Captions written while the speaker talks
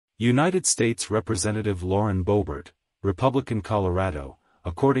United States Representative Lauren Boebert, Republican Colorado,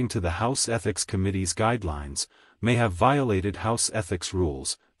 according to the House Ethics Committee's guidelines, may have violated House ethics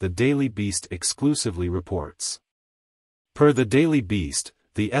rules, the Daily Beast exclusively reports. Per the Daily Beast,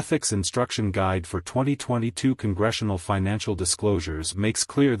 the Ethics Instruction Guide for 2022 Congressional Financial Disclosures makes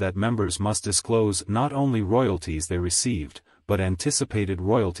clear that members must disclose not only royalties they received, but anticipated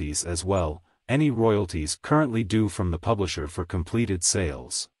royalties as well, any royalties currently due from the publisher for completed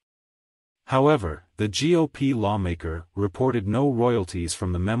sales. However, the GOP lawmaker reported no royalties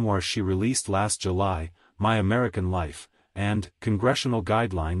from the memoir she released last July, My American Life, and congressional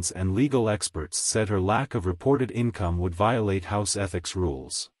guidelines and legal experts said her lack of reported income would violate House ethics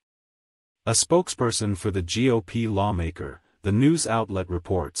rules. A spokesperson for the GOP lawmaker, the news outlet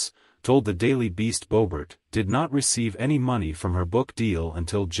reports, told the Daily Beast Boebert did not receive any money from her book deal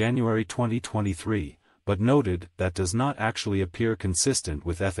until January 2023, but noted that does not actually appear consistent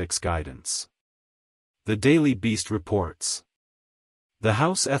with ethics guidance. The Daily Beast reports. The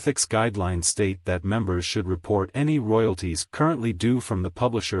House Ethics Guidelines state that members should report any royalties currently due from the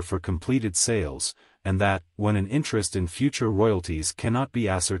publisher for completed sales, and that, when an interest in future royalties cannot be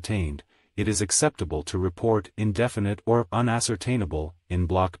ascertained, it is acceptable to report indefinite or unascertainable in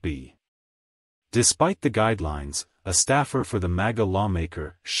Block B. Despite the guidelines, a staffer for the MAGA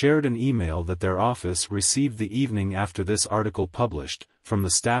lawmaker shared an email that their office received the evening after this article published, from the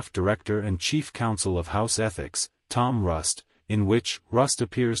staff director and chief counsel of House Ethics, Tom Rust, in which Rust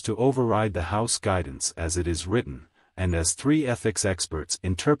appears to override the House guidance as it is written, and as three ethics experts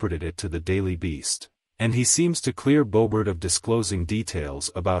interpreted it to the Daily Beast. And he seems to clear Boebert of disclosing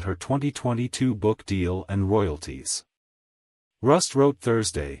details about her 2022 book deal and royalties. Rust wrote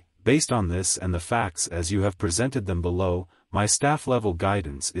Thursday, based on this and the facts as you have presented them below, my staff-level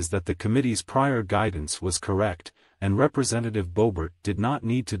guidance is that the committee's prior guidance was correct, and Representative Boebert did not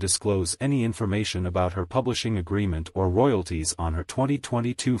need to disclose any information about her publishing agreement or royalties on her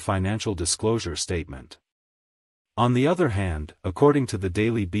 2022 financial disclosure statement. On the other hand, according to the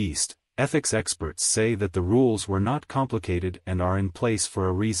Daily Beast, ethics experts say that the rules were not complicated and are in place for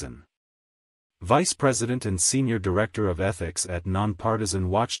a reason. Vice President and Senior Director of Ethics at Nonpartisan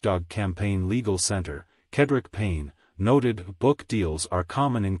Watchdog Campaign Legal Center, Kedrick Payne, noted book deals are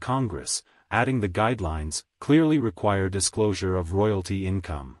common in Congress, adding the guidelines clearly require disclosure of royalty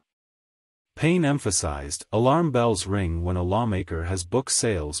income. Payne emphasized, alarm bells ring when a lawmaker has book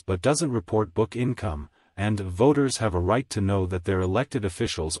sales but doesn't report book income, and voters have a right to know that their elected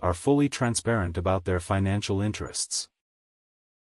officials are fully transparent about their financial interests.